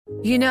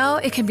You know,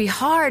 it can be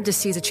hard to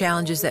see the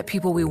challenges that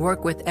people we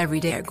work with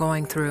every day are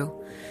going through.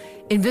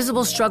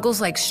 Invisible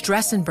struggles like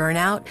stress and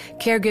burnout,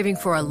 caregiving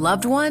for a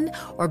loved one,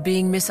 or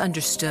being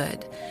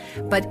misunderstood.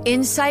 But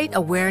insight,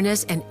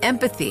 awareness, and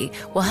empathy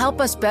will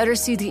help us better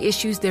see the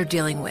issues they're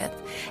dealing with.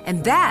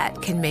 And that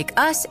can make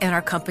us and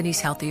our companies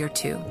healthier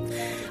too.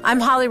 I'm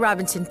Holly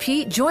Robinson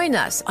Peete. Join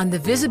us on The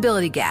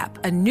Visibility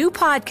Gap, a new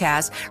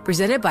podcast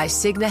presented by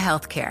Cigna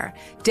Healthcare.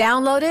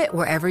 Download it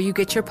wherever you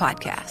get your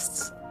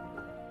podcasts.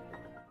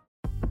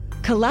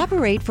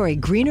 Collaborate for a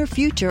greener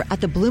future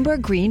at the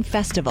Bloomberg Green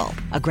Festival,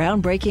 a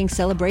groundbreaking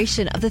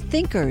celebration of the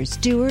thinkers,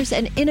 doers,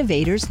 and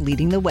innovators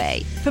leading the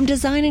way. From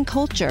design and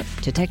culture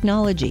to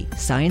technology,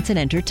 science, and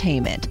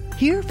entertainment.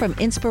 Hear from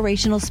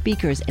inspirational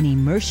speakers and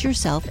immerse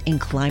yourself in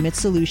climate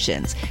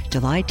solutions.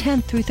 July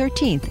 10th through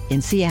 13th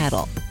in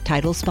Seattle.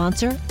 Title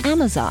sponsor,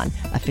 Amazon.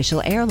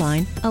 Official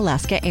airline,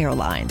 Alaska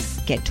Airlines.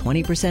 Get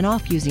 20%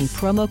 off using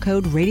promo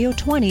code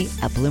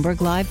radio20 at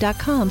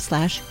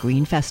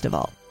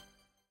bloomberglive.com/greenfestival.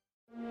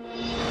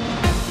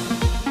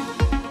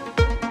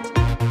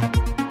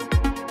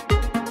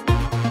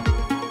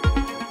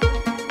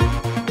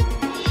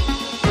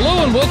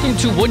 Hello and welcome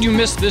to What You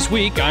Missed This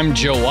Week. I'm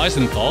Joe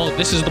Weisenthal.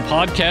 This is the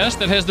podcast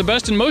that has the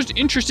best and most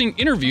interesting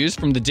interviews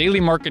from the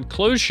Daily Market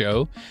Close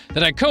show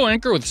that I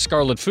co-anchor with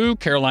Scarlett Fu,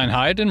 Caroline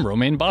Hyde, and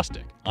Romaine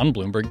Bostick on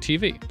Bloomberg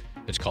TV.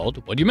 It's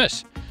called What You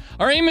Miss.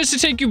 Our aim is to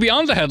take you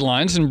beyond the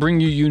headlines and bring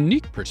you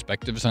unique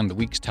perspectives on the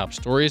week's top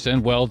stories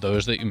and, well,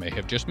 those that you may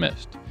have just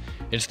missed.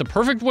 It's the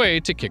perfect way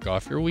to kick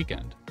off your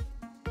weekend.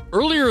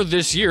 Earlier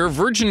this year,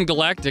 Virgin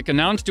Galactic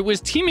announced it was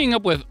teaming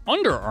up with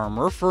Under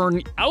Armour for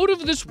an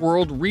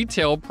out-of-this-world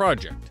retail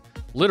project.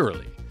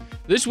 Literally.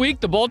 This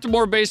week, the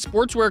Baltimore-based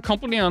sportswear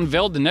company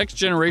unveiled the next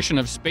generation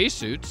of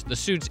spacesuits. The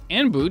suits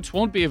and boots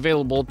won't be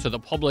available to the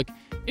public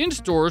in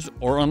stores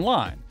or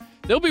online.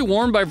 They'll be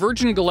worn by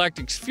Virgin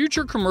Galactic's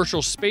future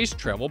commercial space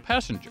travel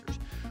passengers.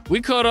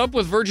 We caught up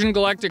with Virgin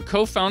Galactic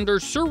co-founder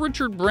Sir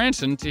Richard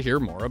Branson to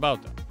hear more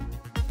about them.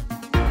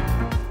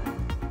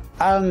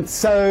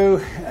 So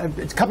a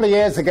couple of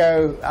years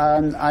ago,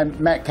 I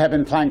met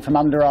Kevin Plank from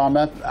Under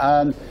Armour,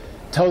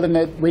 told him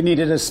that we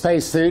needed a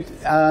spacesuit.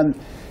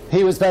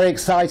 He was very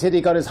excited.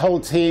 He got his whole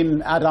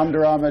team at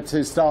Under Armour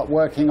to start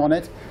working on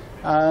it.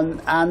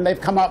 And they've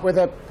come up with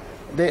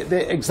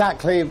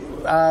exactly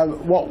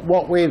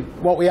what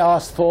we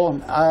asked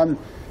for.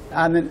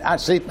 And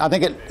actually, I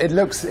think it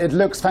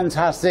looks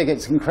fantastic.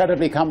 It's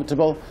incredibly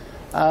comfortable.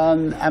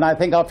 And I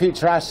think our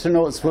future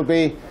astronauts will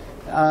be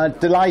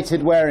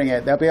delighted wearing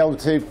it. They'll be able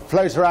to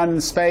float around in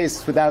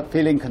space without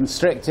feeling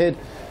constricted.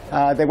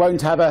 They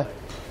won't have a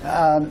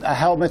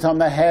helmet on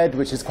their head,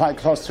 which is quite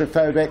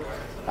claustrophobic,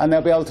 and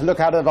they'll be able to look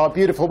out of our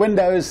beautiful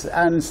windows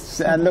and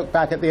look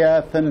back at the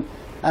Earth and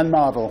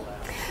marvel.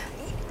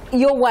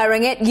 You're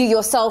wearing it. You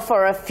yourself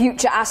are a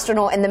future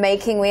astronaut in the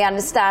making, we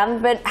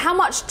understand. But how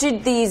much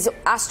did these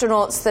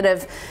astronauts that are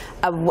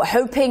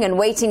hoping and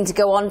waiting to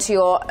go onto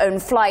your own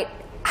flight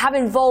have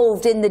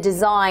involved in the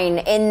design,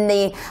 in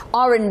the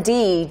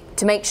R&D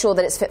to make sure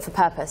that it's fit for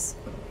purpose?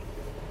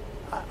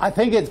 I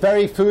think it's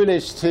very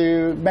foolish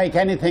to make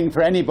anything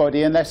for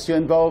anybody unless you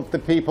involve the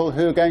people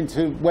who are going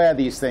to wear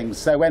these things.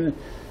 So when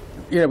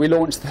we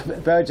launched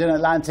Virgin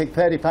Atlantic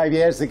 35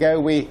 years ago,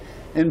 we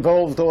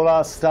involved all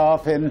our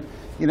staff in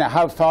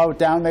how far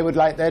down they would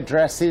like their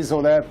dresses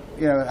or their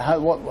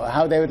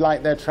how they would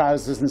like their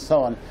trousers and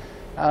so on.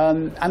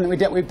 And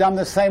we've done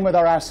the same with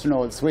our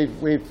astronauts.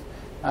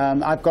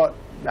 I've got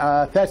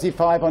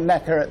 35 on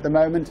Necker at the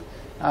moment.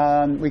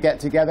 We get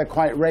together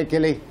quite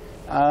regularly,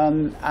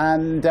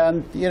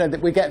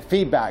 we get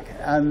feedback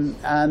and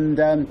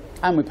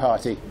we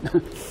party.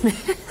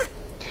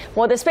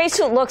 Well, the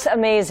spacesuit looks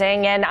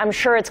amazing, and I'm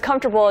sure it's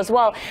comfortable as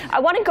well. I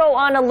want to go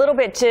on a little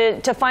bit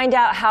to find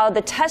out how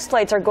the test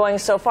flights are going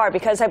so far,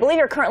 because I believe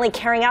you're currently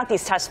carrying out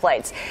these test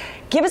flights.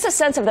 Give us a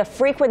sense of the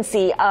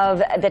frequency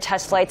of the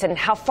test flights and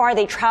how far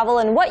they travel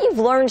and what you've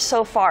learned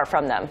so far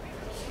from them.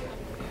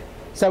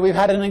 So we've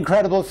had an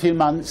incredible few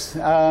months.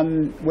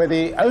 We're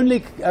the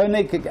only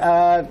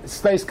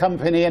space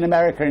company in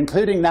America,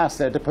 including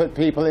NASA, to put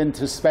people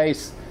into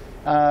space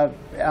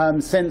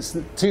since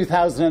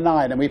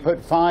 2009, and we put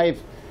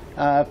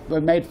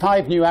we've made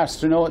 5 new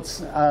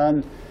astronauts,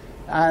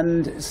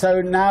 and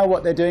so now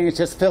what they're doing is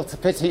just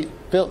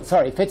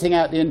fitting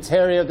out the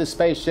interior of the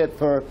spaceship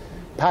for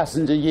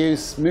passenger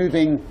use,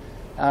 moving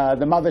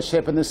the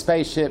mothership and the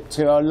spaceship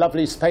to our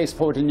lovely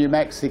spaceport in New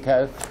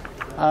Mexico.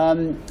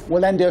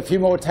 We'll then do a few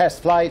more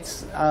test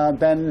flights.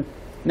 Then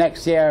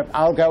next year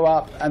I'll go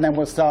up, and then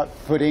we'll start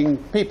putting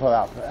people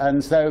up.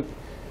 And so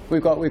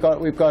we've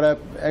got an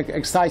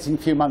exciting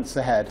few months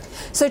ahead.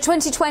 So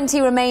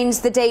 2020 remains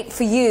the date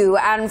for you,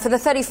 and for the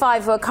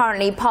 35 who are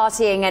currently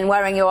partying and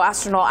wearing your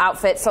astronaut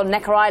outfits on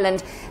Necker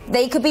Island,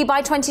 they could be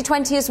by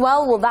 2020 as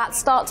well. Will that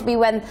start to be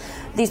when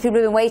these people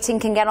who've been waiting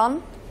can get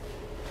on?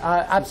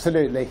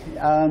 Absolutely.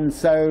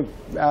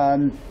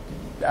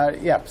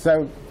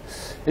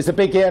 it's a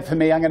big year for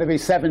me. I'm going to be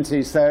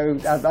 70, so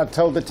I've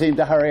told the team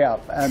to hurry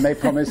up, and they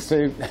promised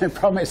to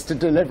promised to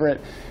deliver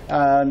it.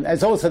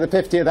 It's also the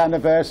 50th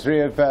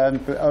anniversary of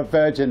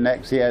Virgin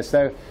next year,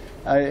 so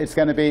it's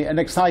going to be an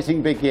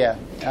exciting big year.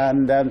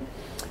 And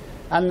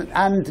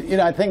you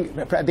know, I think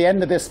at the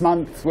end of this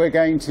month we're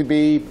going to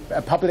be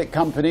a public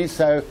company,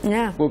 so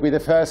we'll be the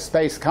first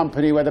space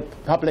company where the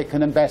public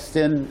can invest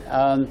in,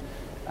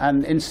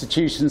 and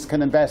institutions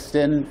can invest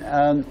in,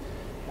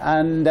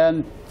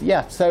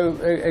 so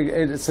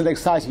it's an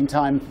exciting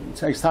time.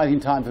 It's an exciting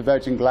time for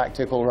Virgin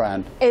Galactic all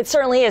around. It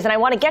certainly is, and I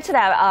want to get to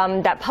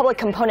that public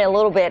component a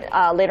little bit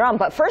later on.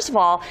 But first of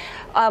all,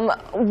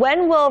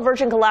 when will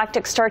Virgin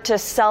Galactic start to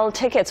sell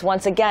tickets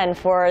once again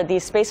for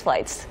these space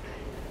flights?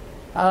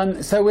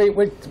 So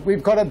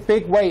we've got a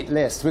big wait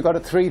list. We've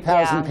got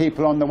 3,000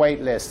 people on the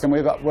wait list, and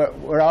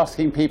we're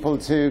asking people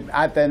to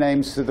add their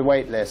names to the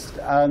wait list.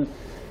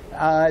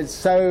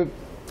 So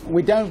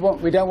we don't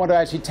want to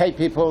actually take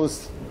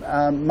people's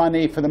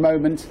money for the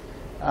moment.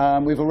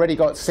 We've already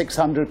got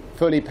 600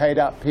 fully paid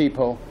up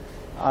people,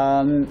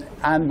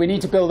 and we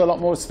need to build a lot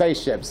more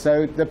spaceships.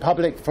 So the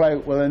public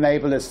float will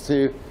enable us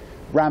to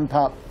ramp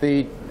up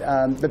the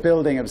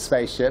building of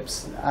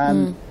spaceships.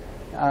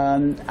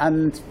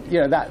 And you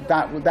know,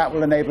 that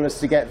will enable us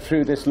to get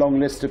through this long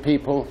list of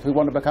people who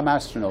want to become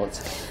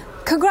astronauts.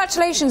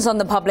 Congratulations on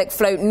the public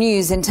float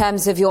news in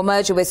terms of your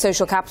merger with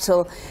Social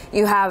Capital.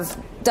 You have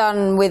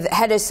done with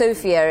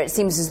Hedosophia. It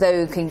seems as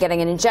though you can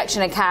getting an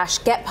injection of cash,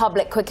 get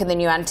public quicker than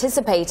you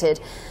anticipated.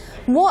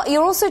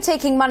 You're also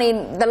taking money.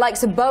 The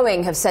likes of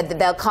Boeing have said that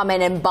they'll come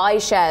in and buy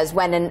shares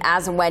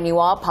as and when you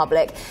are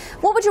public.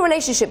 What would your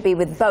relationship be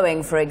with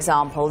Boeing, for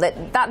example?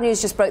 That news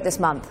just broke this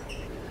month.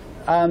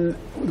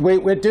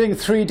 We're doing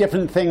 3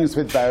 different things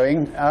with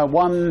Boeing.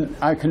 One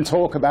I can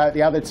talk about.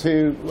 The other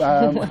 2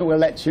 we'll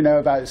let you know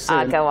about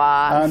soon. Go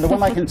on. The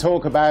one I can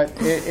talk about,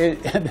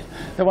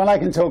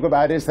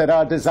 is that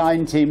our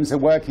design teams are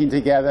working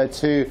together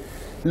to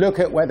look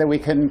at whether we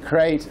can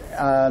create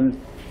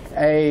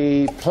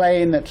a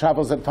plane that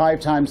travels at 5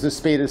 times the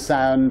speed of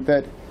sound,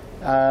 that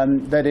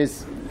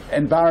is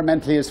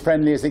environmentally as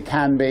friendly as it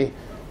can be.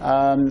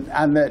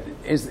 And that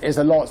is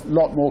a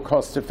lot more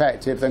cost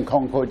effective than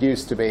Concorde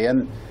used to be,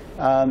 and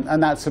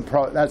that's a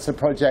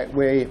project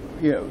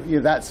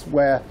that's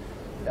where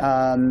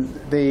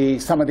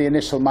some of the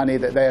initial money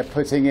that they're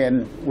putting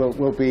in will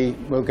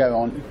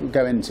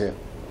go into.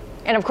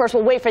 And of course,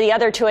 we'll wait for the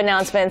other 2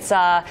 announcements,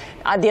 the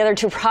other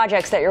 2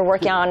 projects that you're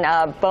working on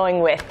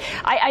Boeing with.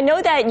 I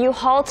know that you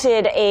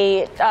halted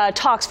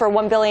talks for a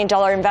 $1 billion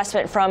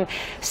investment from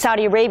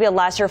Saudi Arabia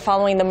last year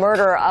following the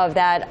murder of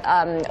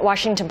that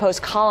Washington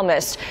Post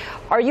columnist.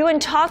 Are you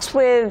in talks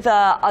with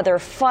other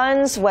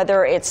funds,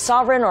 whether it's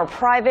sovereign or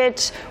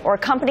private, or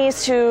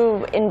companies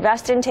to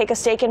invest in, take a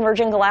stake in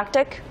Virgin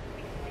Galactic?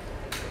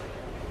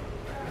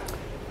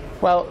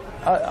 Well,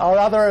 our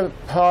other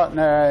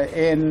partner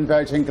in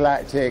Virgin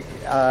Galactic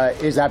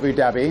is Abu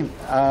Dhabi.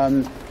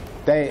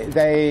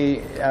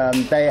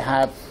 They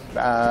have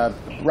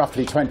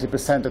roughly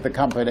 20% of the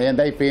company, and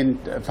they've been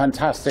a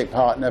fantastic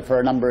partner for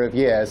a number of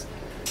years.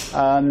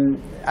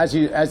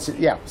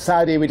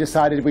 Saudi, we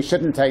decided we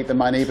shouldn't take the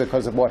money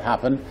because of what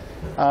happened,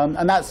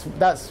 and that's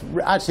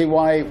actually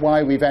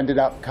why we've ended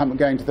up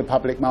going to the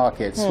public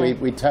markets.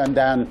 We turned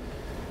down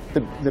the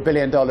 $1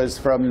 billion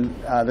from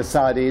the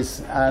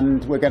Saudis,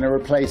 and we're going to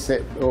replace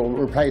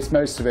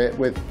most of it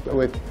with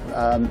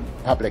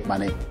public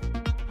money.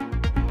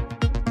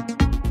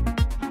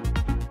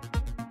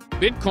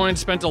 Bitcoin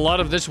spent a lot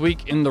of this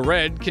week in the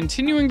red,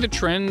 continuing the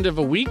trend of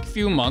a weak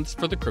few months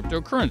for the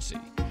cryptocurrency.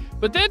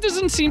 But that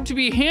doesn't seem to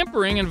be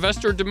hampering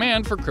investor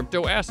demand for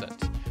crypto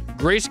assets.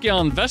 Grayscale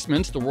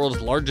Investments, the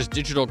world's largest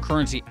digital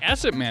currency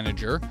asset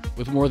manager,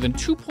 with more than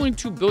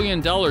 $2.2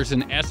 billion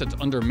in assets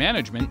under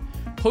management,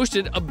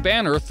 posted a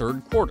banner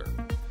third quarter.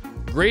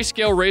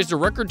 Grayscale raised a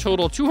record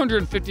total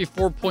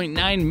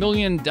 $254.9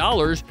 million,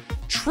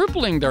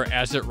 tripling their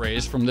asset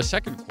raise from the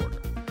second quarter.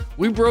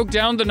 We broke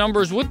down the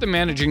numbers with the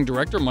managing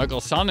director, Michael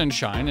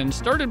Sonnenschein, and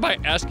started by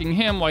asking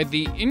him why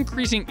the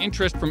increasing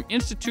interest from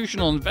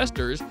institutional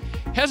investors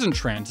hasn't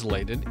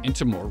translated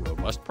into more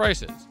robust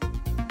prices.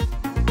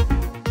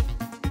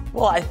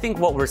 Well, I think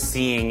what we're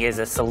seeing is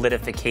a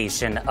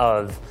solidification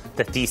of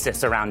the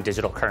thesis around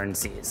digital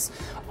currencies.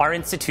 Our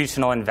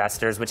institutional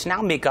investors, which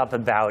now make up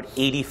about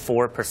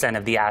 84%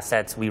 of the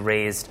assets we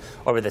raised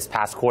over this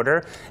past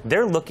quarter,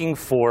 they're looking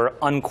for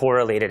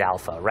uncorrelated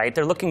alpha, right?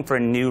 They're looking for a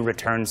new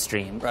return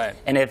stream. Right.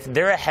 And if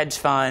they're a hedge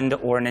fund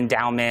or an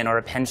endowment or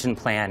a pension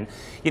plan,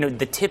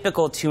 the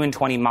typical 2 and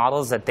 20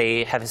 models that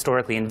they have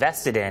historically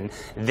invested in,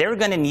 they're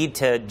going to need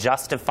to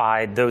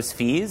justify those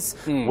fees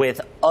with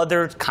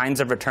other kinds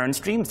of return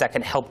streams that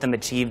can help them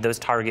achieve those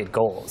target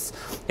goals.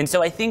 And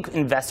so I think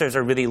investors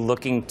are really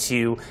looking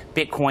to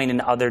Bitcoin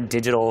and other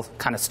digital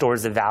kind of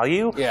stores of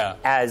value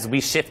as we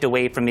shift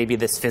away from maybe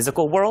this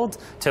physical world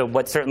to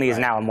what certainly is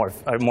now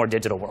a more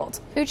digital world.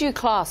 Who do you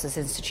class as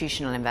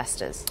institutional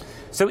investors?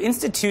 So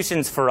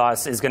institutions for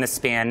us is going to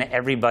span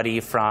everybody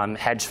from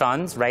hedge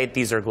funds, right?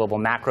 These are global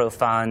macro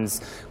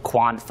funds,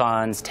 quant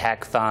funds,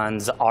 tech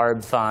funds,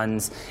 ARB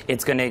funds.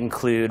 It's going to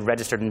include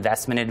registered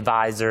investment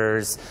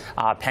advisors,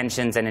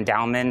 pensions and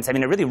endowments. I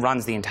mean, it really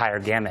runs the entire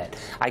gamut.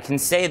 I can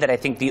say that I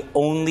think the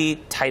only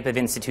type of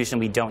institution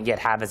we don't yet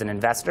have as an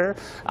investor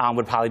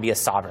would probably be a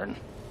sovereign.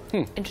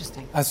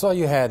 Interesting. I saw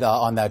you had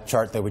on that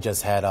chart that we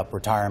just had up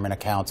retirement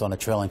accounts on a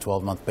trailing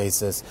 12-month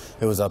basis.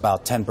 It was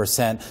about 10%.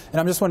 And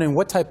I'm just wondering,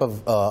 what type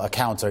of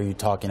accounts are you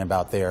talking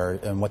about there,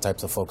 and what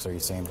types of folks are you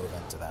seeing move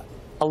into that?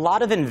 A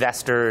lot of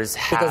investors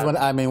have... Because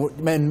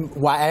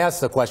I asked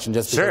the question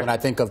just because when I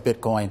think of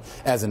Bitcoin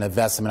as an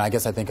investment, I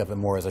guess I think of it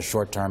more as a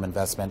short-term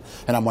investment,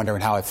 and I'm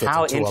wondering how it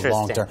fits into a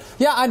long-term.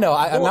 Yeah, I know.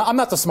 I'm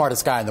not the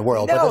smartest guy in the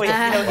world. No,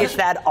 it's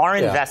that our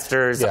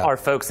investors are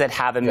folks that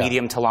have a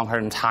medium to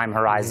long-term time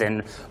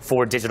horizon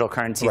for digital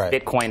currencies,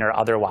 Bitcoin or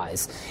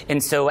otherwise.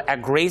 And so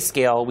at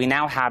Grayscale, we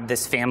now have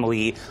this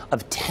family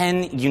of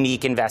 10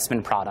 unique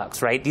investment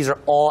products, right? These are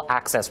all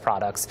access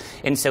products.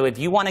 And so if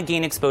you want to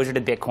gain exposure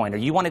to Bitcoin, or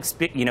you want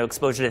to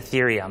exposure to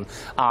Ethereum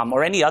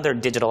or any other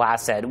digital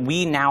asset,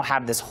 we now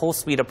have this whole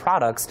suite of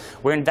products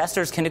where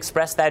investors can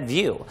express that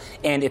view.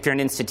 And if you're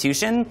an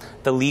institution,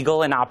 the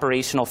legal and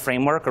operational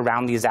framework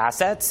around these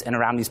assets and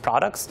around these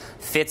products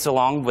fits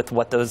along with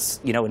what those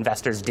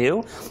investors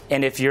do.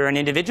 And if you're an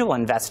individual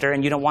investor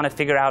and you don't want to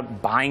figure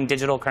out buying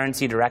digital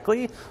currency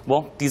directly,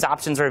 well, these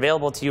options are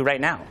available to you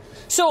right now.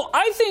 So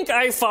I think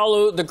I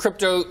follow the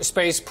crypto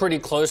space pretty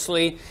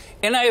closely,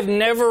 and I have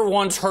never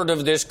once heard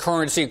of this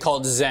currency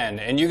called Zen.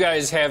 And you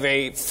guys have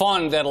a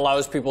fund that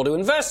allows people to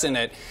invest in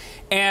it.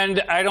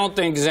 And I don't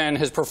think Zen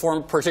has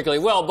performed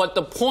particularly well. But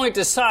the point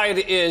aside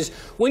is,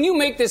 when you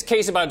make this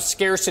case about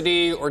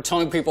scarcity or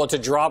telling people to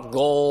drop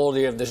gold,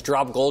 you have this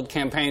drop gold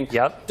campaign,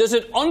 does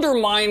it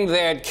undermine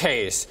that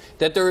case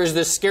that there is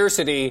this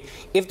scarcity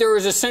if there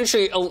is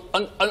essentially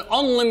an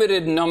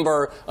unlimited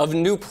number of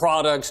new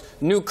products,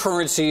 new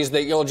currencies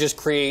that you'll just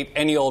create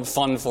any old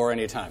fund for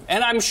anytime?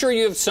 And I'm sure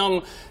you have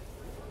some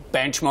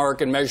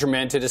benchmark and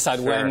measurement to decide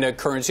when the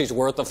currency is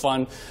worth a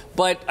fund.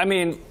 But, I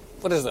mean,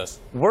 what is this?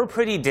 We're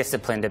pretty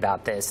disciplined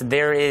about this.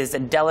 There is a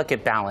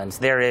delicate balance.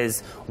 There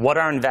is what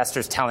are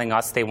investors telling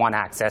us they want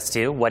access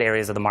to, what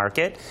areas of the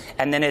market,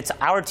 and then it's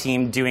our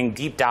team doing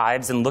deep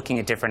dives and looking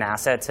at different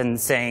assets and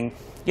saying,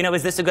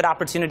 is this a good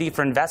opportunity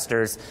for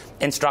investors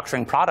and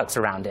structuring products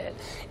around it?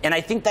 And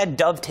I think that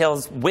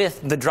dovetails with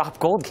the Drop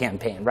Gold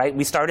campaign, right?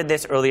 We started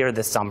this earlier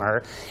this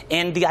summer,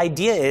 and the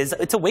idea is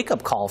it's a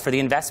wake-up call for the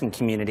investment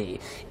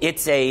community.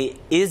 Is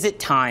it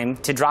time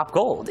to drop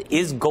gold?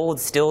 Is gold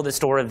still the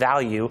store of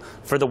value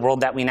for the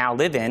world that we now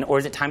live in, or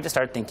is it time to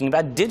start thinking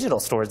about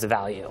digital stores of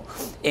value?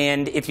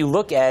 And if you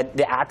look at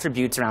the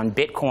attributes around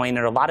Bitcoin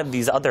or a lot of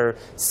these other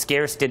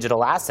scarce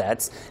digital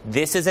assets,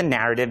 this is a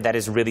narrative that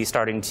is really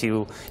starting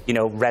to,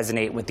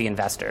 resonate with the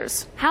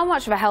investors. How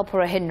much of a help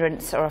or a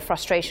hindrance or a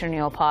frustration on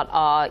your part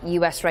are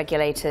US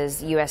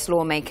regulators, US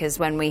lawmakers,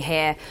 when we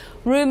hear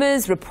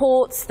rumors,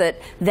 reports that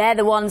they're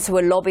the ones who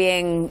are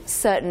lobbying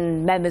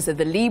certain members of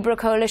the Libra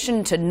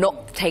coalition to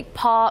not take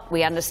part?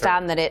 We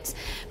understand that it's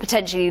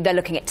potentially they're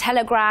looking at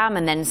Telegram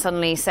and then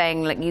suddenly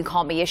saying, like, you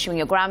can't be issuing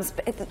your grams.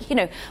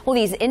 All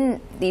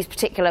these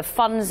particular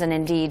funds and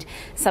indeed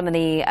some of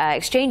the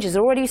exchanges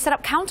already set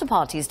up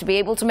counterparties to be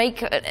able to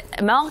make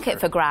a market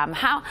for gram.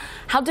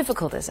 How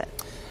difficult is it?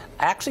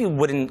 I actually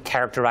wouldn't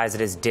characterize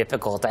it as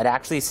difficult. I'd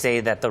actually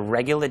say that the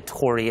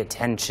regulatory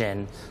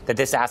attention that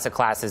this asset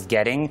class is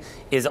getting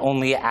is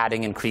only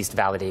adding increased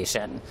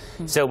validation.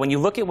 So when you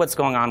look at what's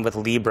going on with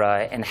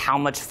Libra and how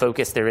much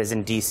focus there is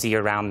in DC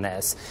around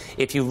this,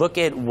 if you look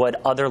at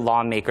what other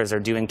lawmakers are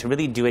doing to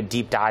really do a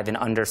deep dive and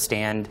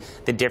understand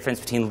the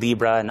difference between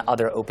Libra and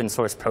other open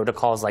source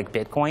protocols like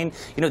Bitcoin,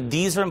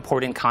 these are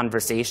important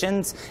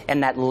conversations,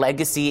 and that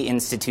legacy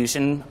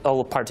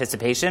institutional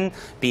participation,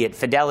 be it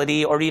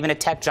Fidelity or even a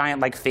tech giant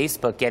like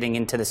Facebook getting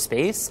into the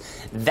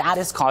space, that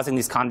is causing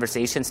these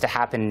conversations to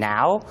happen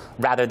now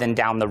rather than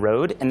down the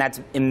road, and that's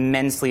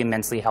immensely,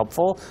 immensely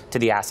helpful to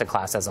the asset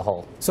class as a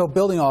whole. So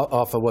building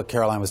off of what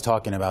Caroline was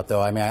talking about,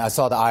 though, I mean, I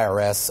saw the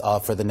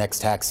IRS for the next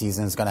tax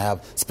season is going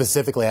to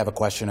specifically have a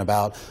question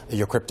about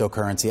your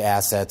cryptocurrency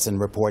assets and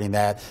reporting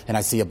that, and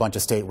I see a bunch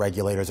of state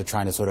regulators are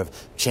trying to sort of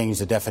change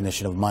the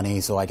definition of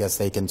money, so I guess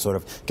they can sort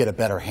of get a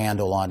better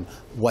handle on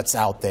what's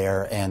out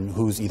there and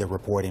who's either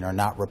reporting or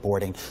not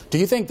reporting. Do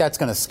you think that's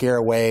going to scare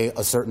away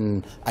a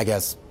certain,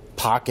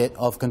 pocket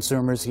of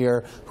consumers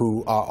here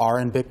who are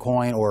in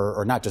Bitcoin,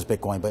 or not just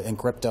Bitcoin, but in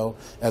crypto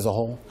as a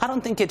whole? I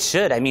don't think it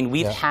should. I mean,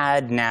 we've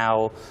had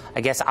now,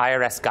 I guess,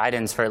 IRS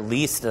guidance for at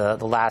least the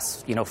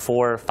last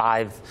 4 or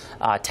 5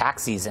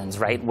 tax seasons,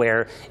 right,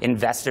 where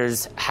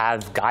investors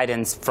have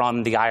guidance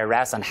from the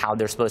IRS on how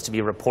they're supposed to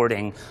be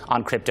reporting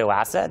on crypto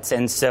assets.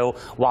 And so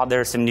while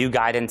there's some new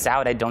guidance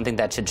out, I don't think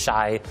that should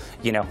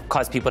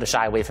cause people to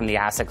shy away from the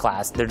asset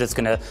class. They're just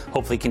going to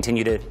hopefully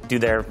continue to do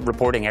their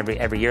reporting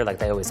every year like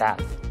they always have.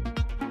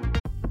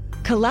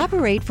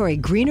 Collaborate for a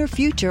greener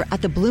future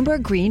at the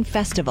Bloomberg Green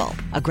Festival,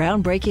 a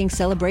groundbreaking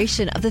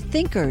celebration of the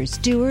thinkers,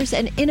 doers,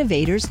 and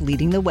innovators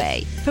leading the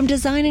way. From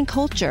design and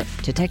culture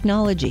to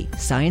technology,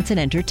 science, and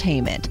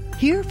entertainment.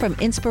 Hear from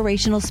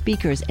inspirational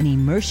speakers and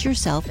immerse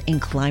yourself in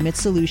climate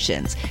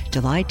solutions.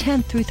 July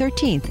 10th through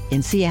 13th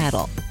in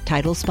Seattle.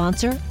 Title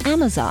sponsor,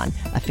 Amazon.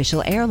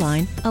 Official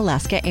airline,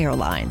 Alaska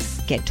Airlines.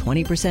 Get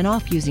 20%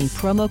 off using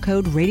promo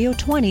code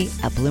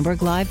radio20 at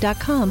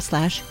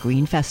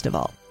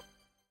BloombergLive.com/greenfestival.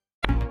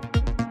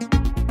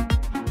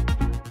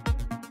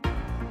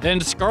 Then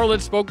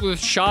Scarlett spoke with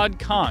Shad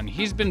Khan.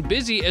 He's been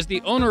busy as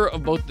the owner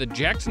of both the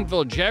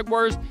Jacksonville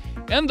Jaguars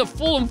and the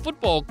Fulham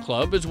Football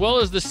Club, as well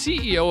as the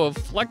CEO of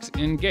Flex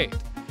Engate.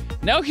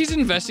 Now he's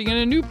investing in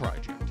a new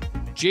project,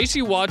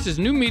 JC Watts'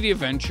 new media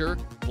venture,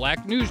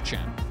 Black News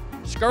Channel.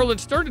 Scarlett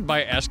started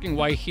by asking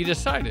why he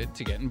decided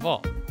to get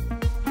involved.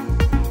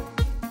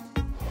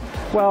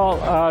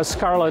 Well,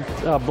 Scarlett,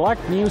 Black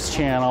News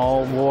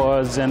Channel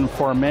was in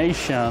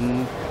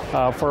formation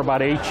for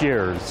about 8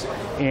 years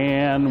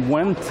and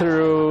went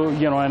through,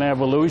 an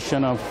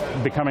evolution of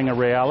becoming a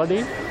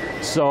reality.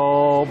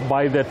 So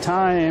by the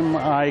time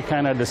I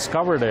kind of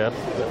discovered it,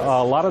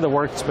 a lot of the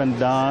work's been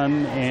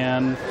done,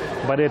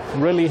 but it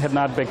really had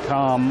not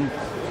become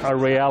a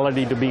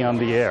reality to be on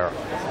the air.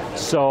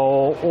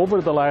 So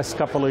over the last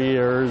couple of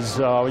years,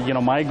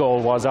 my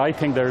goal was, I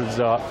think there's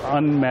an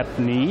unmet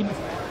need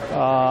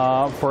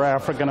for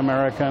African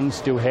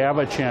Americans to have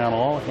a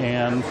channel,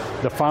 and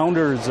the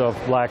founders of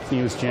Black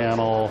News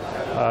Channel,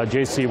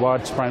 JC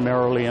Watts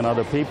primarily and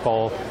other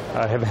people,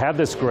 have had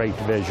this great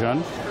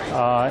vision,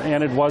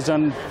 and it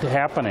wasn't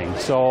happening.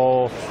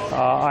 So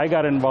I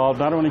got involved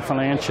not only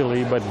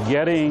financially, but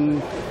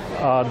getting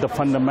the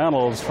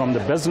fundamentals from the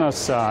business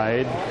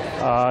side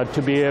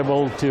to be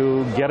able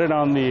to get it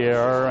on the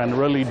air and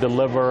really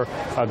deliver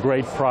a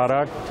great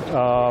product,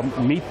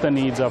 meet the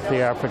needs of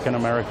the African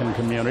American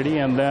community,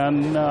 and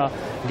then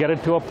get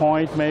it to a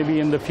point maybe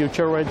in the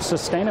future where it's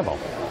sustainable.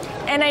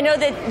 And I know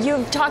that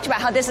you've talked about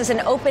how this is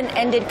an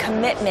open-ended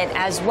commitment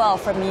as well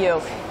from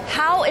you.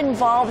 How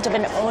involved of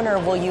an owner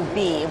will you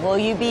be? Will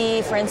you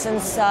be, for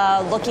instance,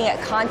 looking at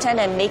content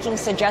and making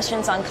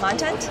suggestions on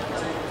content?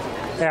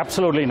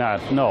 Absolutely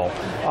not, no.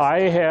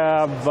 I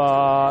have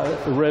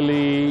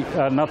really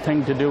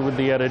nothing to do with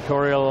the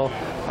editorial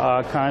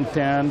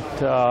content.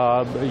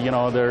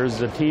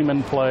 There's a team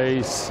in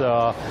place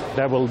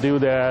that will do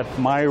that.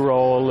 My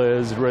role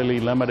is really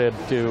limited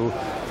to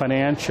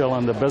financial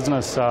and the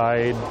business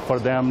side for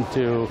them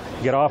to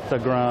get off the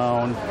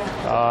ground,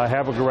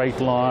 have a great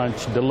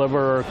launch,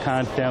 deliver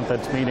content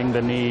that's meeting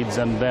the needs,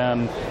 and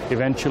then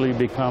eventually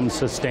become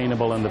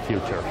sustainable in the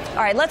future.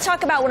 All right, let's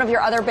talk about one of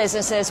your other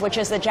businesses, which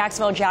is the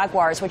Jacksonville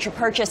Jaguars, which you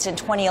purchased in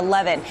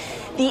 2011.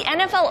 The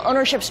NFL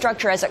ownership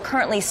structure as it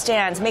currently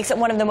stands makes it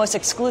one of the most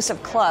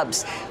exclusive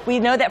clubs. We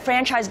know that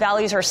franchise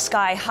values are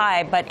sky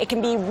high, but it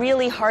can be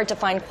really hard to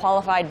find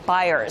qualified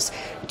buyers.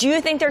 Do you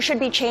think there should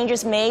be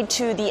changes made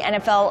to the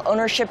NFL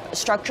ownership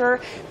structure,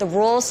 the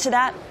rules to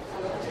that?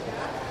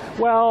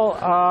 Well,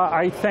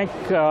 I think,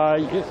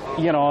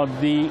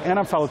 the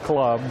NFL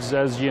clubs,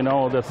 as you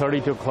know, the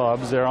 32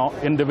 clubs, they're all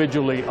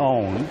individually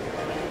owned.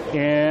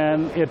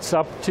 And it's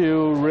up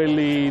to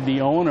really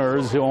the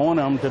owners who own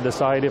them to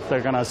decide if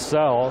they're going to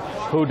sell,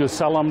 who to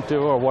sell them to,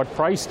 or what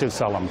price to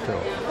sell them to.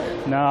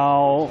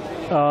 Now,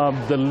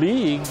 the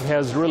league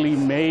has really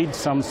made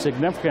some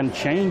significant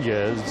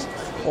changes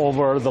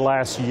over the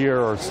last year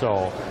or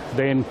so.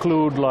 They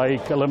include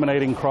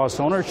eliminating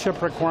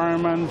cross-ownership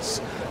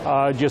requirements.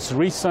 Just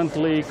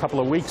recently, a couple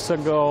of weeks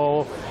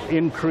ago,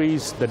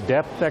 increased the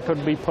debt that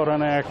could be put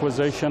on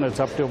acquisition. It's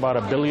up to about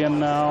 $1 billion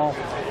now.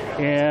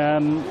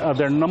 And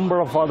there are a number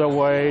of other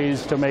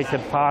ways to make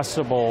it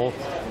possible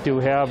to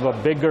have a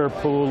bigger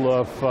pool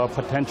of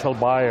potential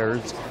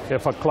buyers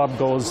if a club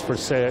goes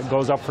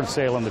up for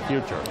sale in the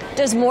future.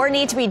 Does more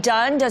need to be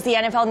done? Does the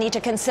NFL need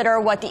to consider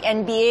what the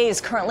NBA is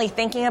currently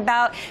thinking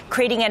about,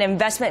 creating an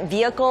investment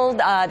vehicle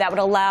that would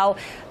allow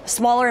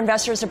smaller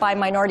investors to buy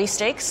minority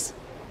stakes?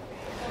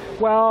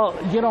 Well,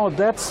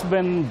 that's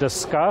been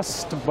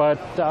discussed,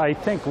 but I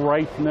think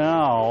right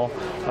now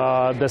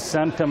the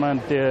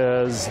sentiment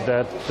is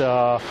that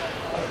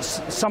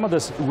some of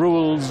the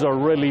rules are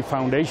really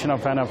foundation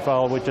of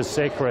NFL, which is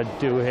sacred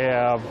to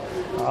have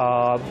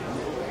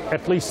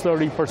at least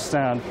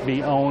 30%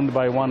 be owned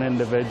by one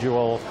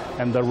individual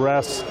and the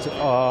rest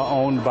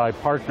owned by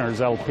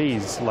partners,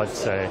 LPs, let's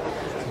say.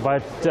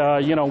 But,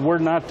 we're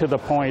not to the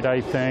point,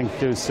 I think,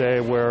 to say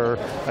where,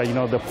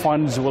 the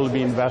funds will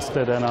be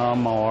invested in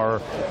them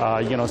or,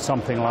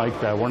 something like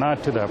that. We're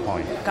not to that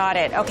point. Got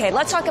it. Okay,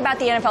 let's talk about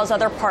the NFL's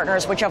other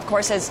partners, which, of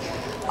course,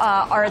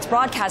 are its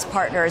broadcast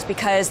partners,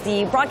 because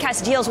the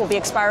broadcast deals will be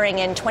expiring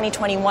in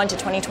 2021 to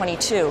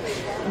 2022.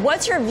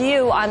 What's your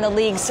view on the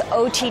league's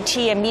OTT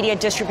and media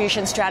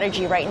distribution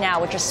strategy right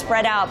now, which is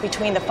spread out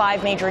between the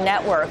 5 major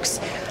networks?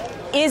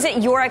 Is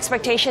it your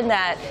expectation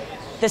that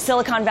the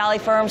Silicon Valley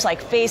firms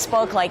like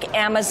Facebook, like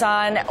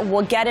Amazon,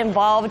 will get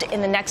involved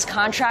in the next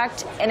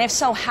contract? And if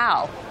so,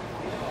 how?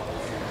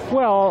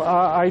 Well,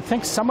 I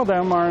think some of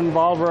them are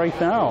involved right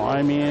now.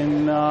 I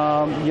mean,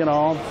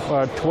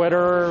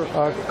 Twitter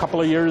a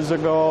couple of years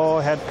ago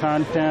had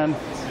content.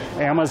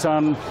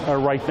 Amazon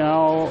right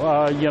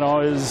now,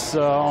 is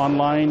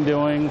online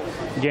doing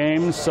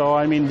games. So,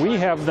 I mean, we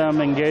have them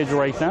engaged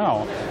right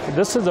now.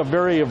 This is a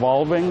very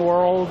evolving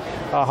world,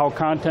 how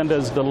content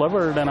is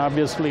delivered, and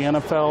obviously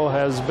NFL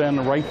has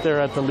been right there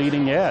at the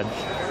leading edge,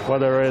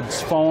 whether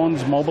it's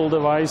phones, mobile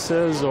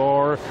devices,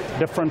 or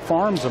different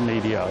forms of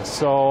media.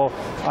 So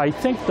I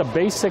think the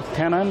basic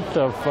tenet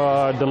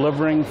of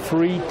delivering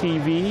free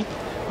TV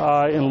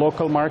in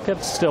local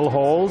markets still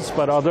holds,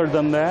 but other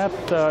than that,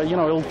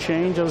 it'll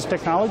change as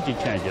technology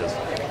changes.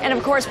 And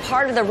of course,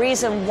 part of the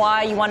reason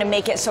why you want to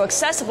make it so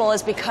accessible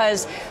is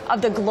because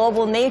of the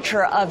global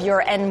nature of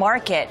your end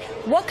market.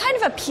 What kind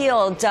of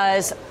appeal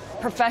does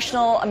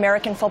professional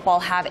American football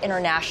have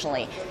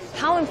internationally?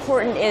 How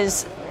important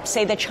is,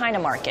 say, the China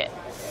market?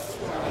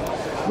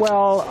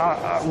 Well,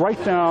 right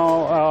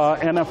now,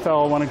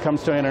 NFL, when it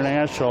comes to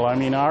international, I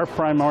mean, our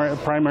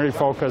primary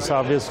focus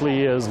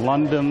obviously is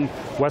London,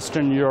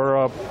 Western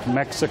Europe,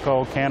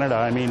 Mexico, Canada.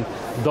 I mean,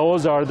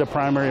 those are the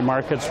primary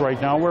markets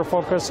right now we're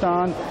focused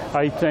on.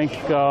 I think,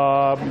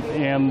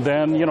 and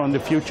then, in the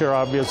future,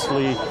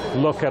 obviously,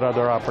 look at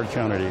other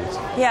opportunities.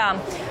 Yeah.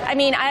 I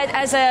mean,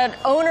 as an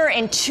owner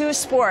in 2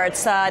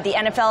 sports, the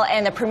NFL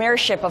and the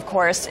Premiership, of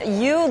course,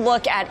 you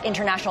look at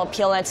international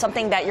appeal, and it's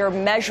something that you're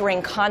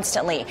measuring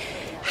constantly.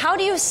 How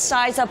do you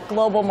size up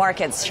global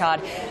markets,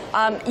 Shad?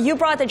 You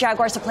brought the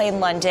Jaguars to play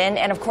in London,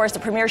 and of course the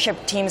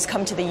Premiership teams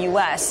come to the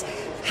U.S.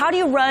 How do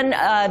you run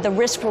the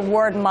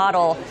risk-reward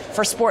model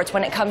for sports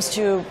when it comes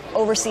to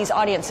overseas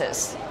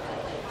audiences?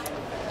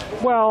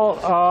 Well,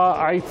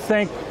 I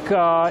think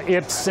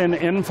it's in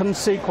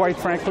infancy, quite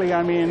frankly.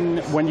 I mean,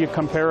 when you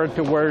compare it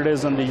to where it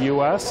is in the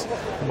U.S.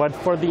 But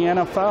for the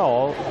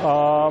NFL,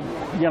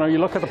 you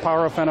look at the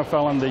power of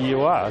NFL in the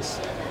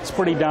U.S., it's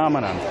pretty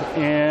dominant.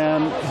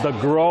 And the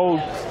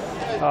growth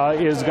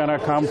is going to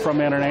come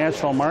from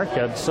international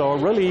markets. So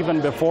really,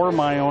 even before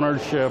my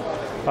ownership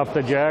of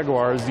the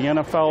Jaguars, the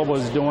NFL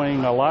was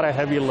doing a lot of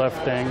heavy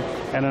lifting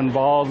and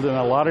involved in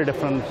a lot of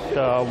different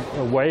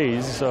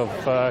ways of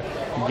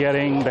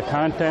getting the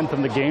content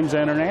and the games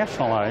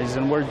internationalized,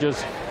 and we're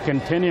just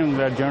continuing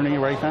that journey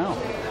right now.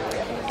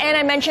 And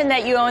I mentioned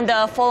that you own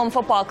the Fulham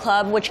Football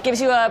Club, which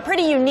gives you a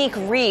pretty unique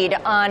read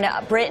on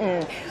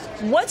Britain.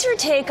 What's your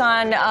take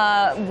on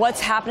what's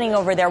happening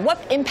over there? What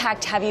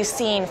impact have you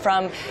seen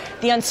from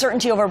the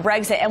uncertainty over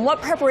Brexit, and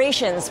what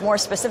preparations, more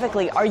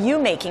specifically, are you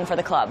making for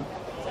the club?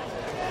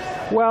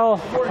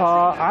 Well,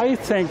 I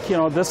think,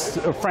 this,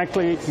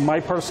 frankly, my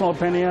personal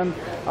opinion,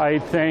 I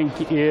think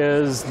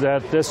is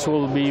that this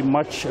will be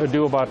much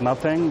ado about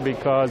nothing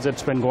because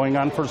it's been going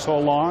on for so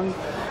long.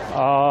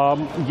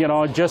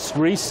 Just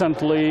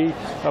recently,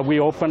 we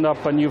opened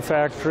up a new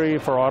factory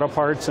for auto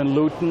parts in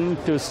Luton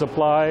to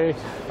supply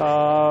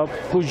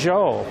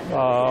Peugeot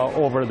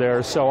over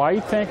there. So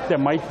I think there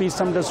might be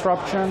some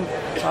disruption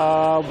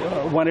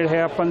when it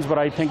happens, but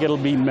I think it'll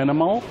be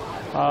minimal.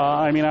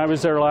 I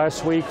was there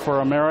last week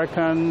for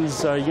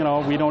Americans.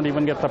 We don't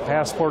even get the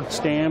passport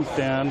stamped,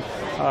 and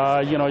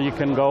you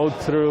can go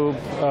through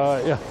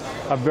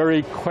a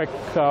very quick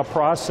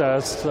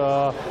process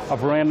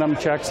of random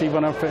checks,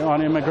 even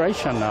on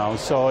immigration now.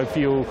 So if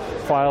you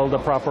file the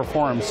proper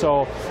form.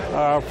 So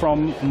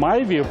from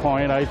my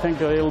viewpoint, I think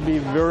it'll be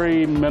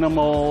very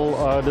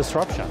minimal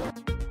disruption.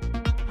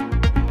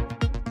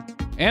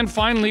 And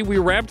finally, we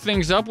wrapped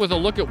things up with a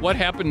look at what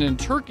happened in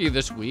Turkey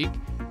this week.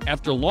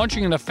 After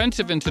launching an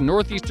offensive into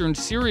northeastern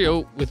Syria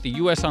with the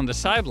U.S. on the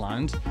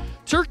sidelines,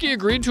 Turkey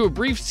agreed to a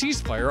brief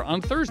ceasefire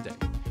on Thursday.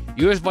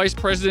 U.S. Vice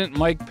President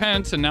Mike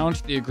Pence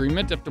announced the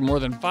agreement after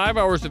more than 5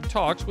 hours of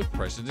talks with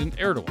President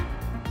Erdogan.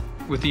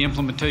 With the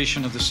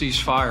implementation of the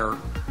ceasefire,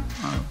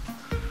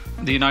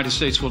 the United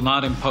States will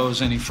not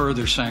impose any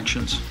further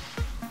sanctions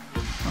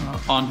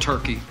on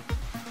Turkey.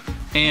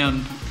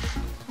 And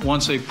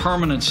once a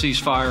permanent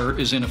ceasefire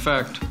is in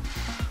effect,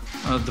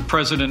 the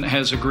president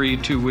has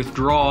agreed to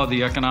withdraw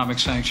the economic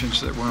sanctions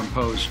that were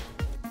imposed.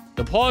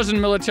 The pause in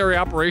military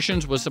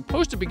operations was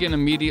supposed to begin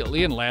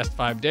immediately and last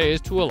 5 days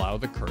to allow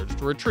the Kurds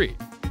to retreat.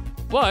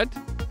 But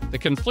the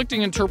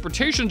conflicting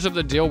interpretations of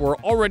the deal were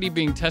already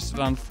being tested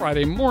on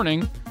Friday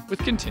morning with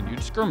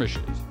continued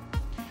skirmishes.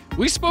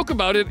 We spoke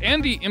about it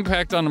and the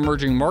impact on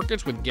emerging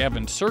markets with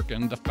Gavin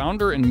Sirkin, the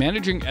founder and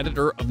managing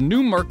editor of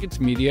New Markets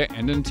Media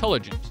and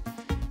Intelligence.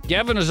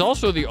 Gavin is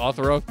also the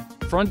author of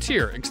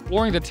Frontier,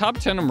 exploring the top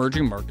 10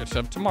 emerging markets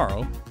of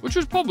tomorrow, which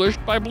was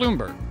published by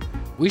Bloomberg.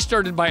 We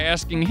started by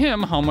asking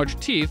him how much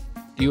teeth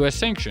the U.S.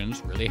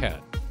 sanctions really had.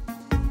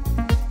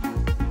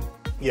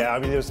 Yeah, I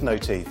mean, there was no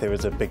teeth. There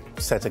was a big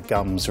set of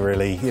gums,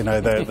 really. You know,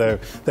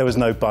 there was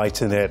no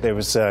bite in it. There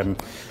was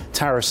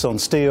tariffs on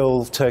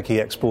steel. Turkey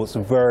exports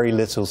very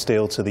little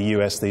steel to the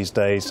US these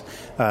days.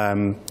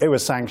 It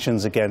was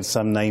sanctions against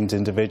some named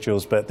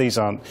individuals, but these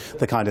aren't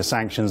the kind of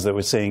sanctions that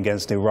we're seeing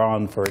against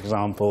Iran, for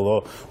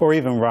example, or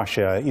even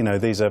Russia. You know,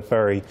 these are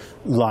very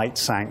light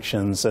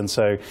sanctions. And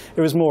so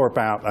it was more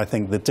about, I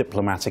think, the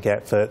diplomatic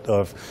effort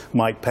of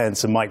Mike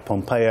Pence and Mike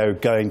Pompeo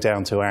going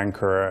down to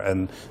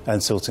Ankara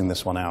and sorting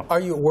this one out. Are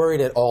you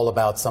worried at all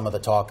about some of the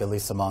talk, at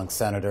least among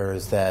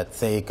senators, that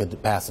they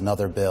could pass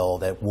another bill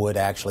that would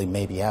actually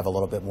maybe have a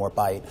little bit more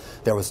bite?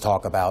 There was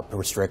talk about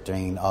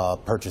restricting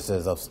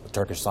purchases of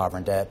Turkish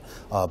sovereign debt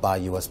by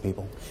U.S.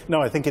 people.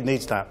 No, I think it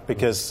needs that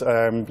because,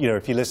 you know,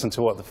 if you listen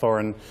to what the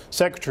foreign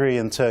secretary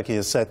in Turkey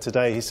has said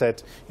today, he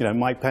said, you know,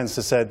 Mike Pence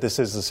has said this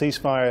is a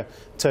ceasefire.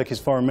 Turkey's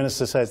foreign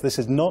minister says this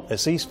is not a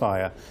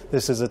ceasefire.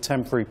 This is a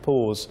temporary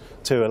pause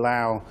to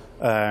allow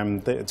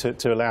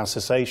to allow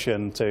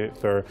cessation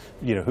for,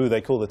 you know, who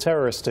they call the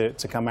terrorists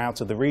to come out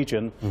of the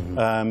region.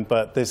 Mm-hmm.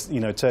 But this, you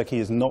know, Turkey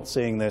is not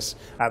seeing this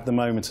at the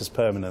moment as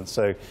permanent.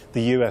 So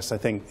the US, I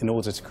think, in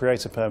order to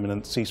create a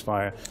permanent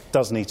ceasefire,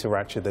 does need to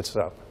ratchet this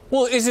up.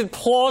 Well, is it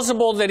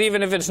plausible that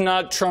even if it's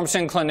not Trump's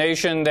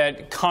inclination,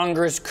 that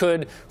Congress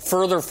could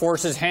further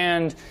force his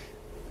hand,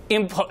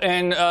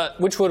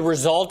 which would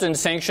result in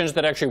sanctions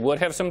that actually would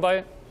have some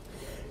bite?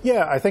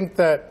 Yeah, I think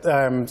that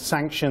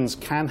sanctions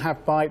can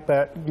have bite,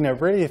 but, you know,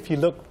 really, if you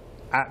look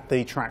at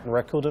the track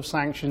record of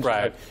sanctions,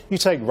 right. You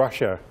take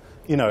Russia.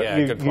 You know,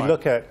 you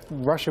look at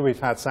Russia, we've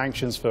had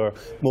sanctions for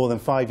more than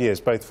 5 years,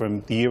 both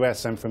from the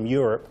US and from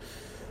Europe.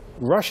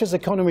 Russia's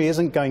economy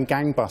isn't going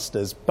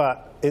gangbusters,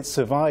 but it's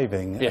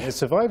surviving. Yeah. It's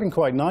surviving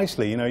quite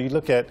nicely. You know, you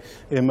look at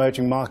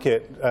emerging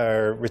market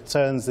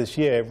returns this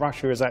year,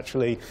 Russia is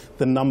actually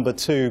the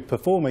 #2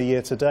 performer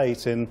year to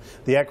date in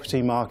the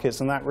equity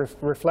markets, and that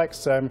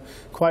reflects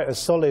quite a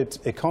solid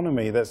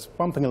economy that's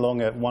bumping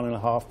along at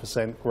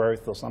 1.5%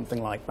 growth or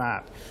something like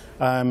that.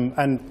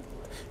 And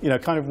you know,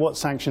 kind of what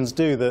sanctions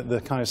do,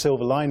 the kind of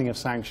silver lining of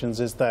sanctions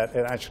is that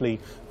it actually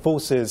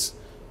forces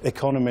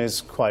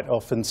economies quite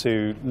often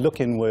to look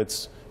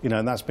inwards, you know,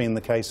 and that's been the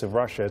case of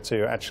Russia,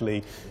 to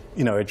actually,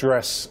 you know,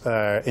 address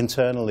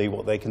internally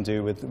what they can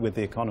do with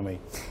the economy.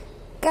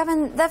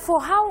 Gavin,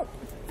 therefore,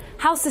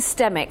 how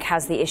systemic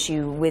has the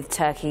issue with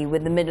Turkey,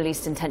 with the Middle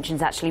Eastern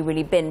tensions actually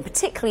really been,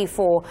 particularly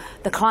for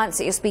the clients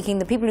that you're speaking,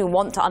 the people who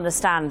want to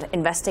understand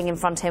investing in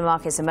frontier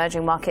markets,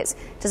 emerging markets?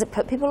 Does it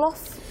put people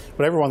off?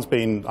 But everyone's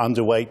been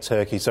underweight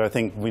Turkey, so I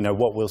think, you know,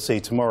 what we'll see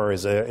tomorrow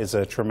is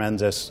a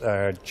tremendous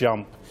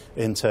jump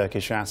in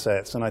Turkish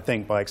assets, and I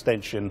think by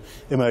extension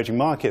emerging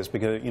markets,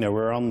 because, you know,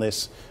 we're on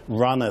this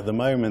run at the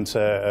moment,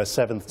 a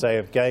 7th day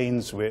of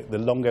gains, the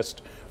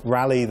longest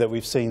rally that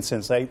we've seen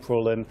since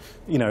April, and,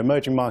 you know,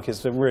 emerging markets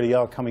that really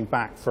are coming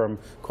back from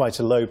quite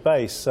a low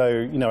base. So,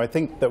 you know, I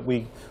think that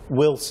we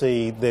will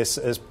see this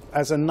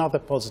as another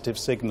positive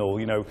signal.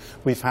 You know,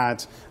 we've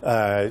had,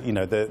 you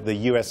know, the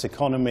US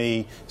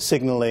economy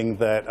signaling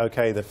that,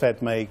 okay, the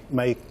Fed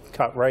may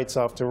cut rates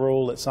after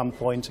all at some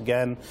point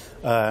again.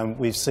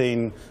 We've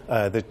seen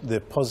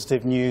the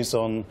positive news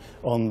on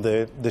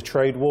the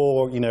trade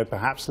war, you know,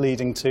 perhaps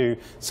leading to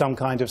some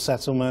kind of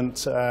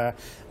settlement,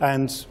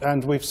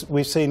 and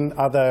we've seen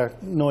other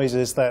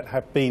noises that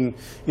have been,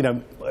 you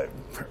know,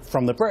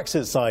 from the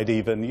Brexit side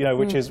even, you know,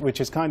 which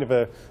is kind of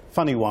a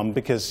funny one,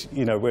 because,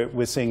 you know,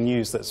 we're seeing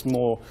news that's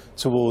more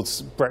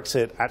towards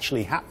Brexit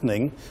actually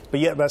happening, but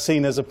yet that's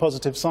seen as a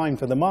positive sign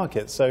for the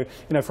market. So, you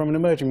know, from an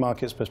emerging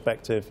markets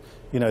perspective,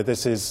 you know,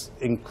 this is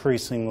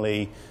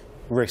increasingly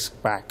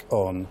risk back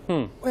on.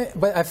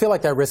 But I feel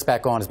like that risk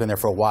back on has been there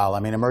for a while.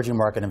 I mean, emerging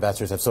market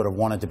investors have sort of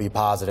wanted to be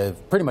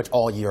positive pretty much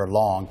all year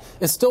long.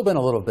 It's still been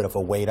a little bit of a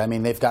wait. I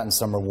mean, they've gotten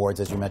some rewards,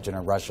 as you mentioned,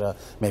 in Russia,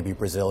 maybe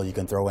Brazil you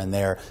can throw in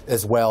there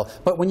as well.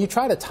 But when you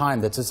try to time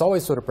this, it's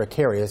always sort of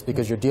precarious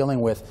because you're dealing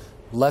with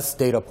less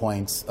data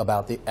points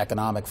about the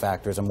economic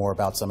factors and more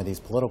about some of these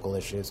political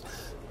issues.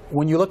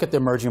 When you look at the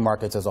emerging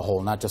markets as a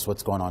whole, not just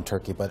what's going on in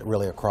Turkey, but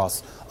really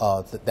across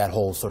that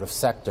whole sort of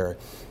sector,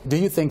 do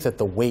you think that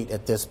the wait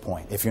at this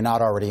point, if you're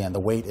not already in, the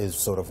wait is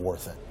sort of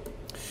worth it?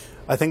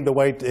 I think the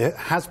wait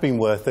has been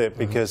worth it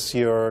because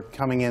you're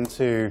coming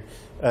into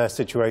a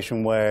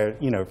situation where,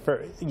 you know,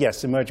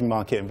 yes, emerging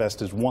market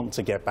investors want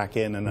to get back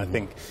in, and I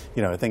think,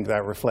 you know, I think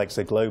that reflects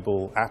a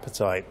global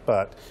appetite,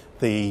 but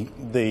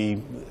the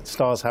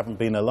stars haven't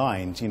been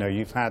aligned. You know,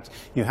 you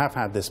have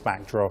had this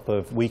backdrop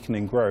of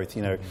weakening growth,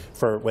 you know,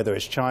 for whether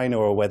it's China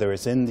or whether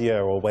it's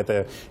India or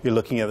whether you're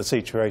looking at the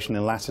situation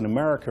in Latin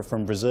America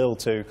from Brazil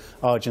to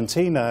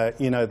Argentina.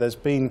 You know, there's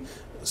been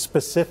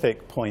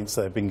specific points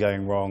that have been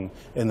going wrong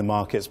in the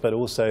markets, but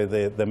also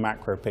the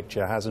macro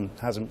picture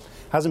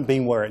hasn't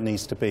been where it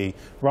needs to be.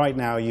 Right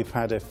now, you've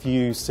had a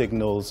few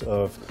signals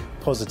of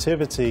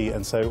positivity,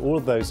 and so all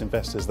of those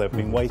investors that have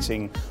been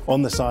waiting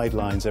on the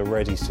sidelines are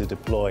ready to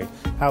deploy.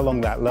 How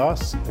long that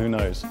lasts, who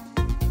knows?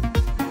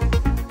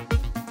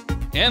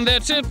 And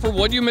that's it for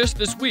What You Missed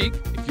This Week.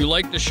 If you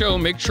like the show,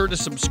 make sure to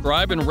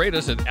subscribe and rate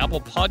us at Apple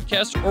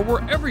Podcasts or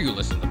wherever you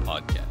listen to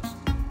podcasts.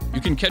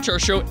 You can catch our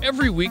show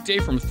every weekday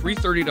from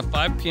 3:30 to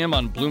 5 p.m.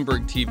 on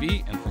Bloomberg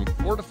TV and from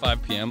 4 to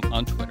 5 p.m.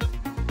 on Twitter.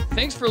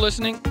 Thanks for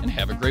listening and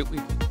have a great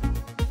week.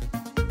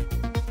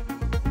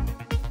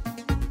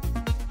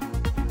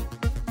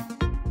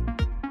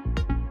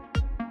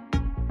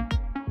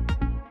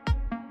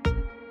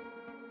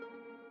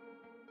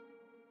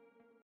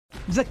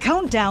 The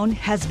countdown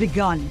has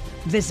begun.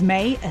 This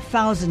May,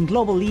 1,000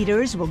 global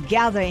leaders will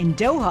gather in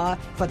Doha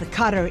for the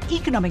Qatar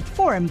Economic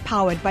Forum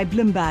powered by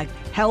Bloomberg,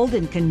 held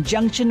in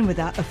conjunction with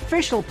our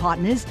official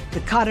partners, the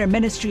Qatar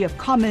Ministry of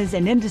Commerce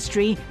and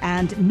Industry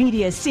and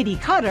Media City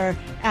Qatar,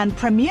 and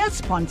premier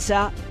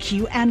sponsor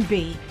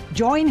QNB.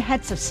 Join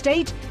heads of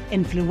state,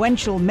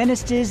 influential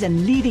ministers,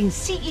 and leading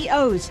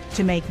CEOs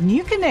to make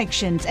new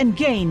connections and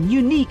gain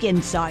unique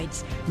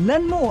insights.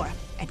 Learn more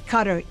at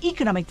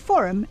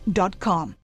QatarEconomicForum.com.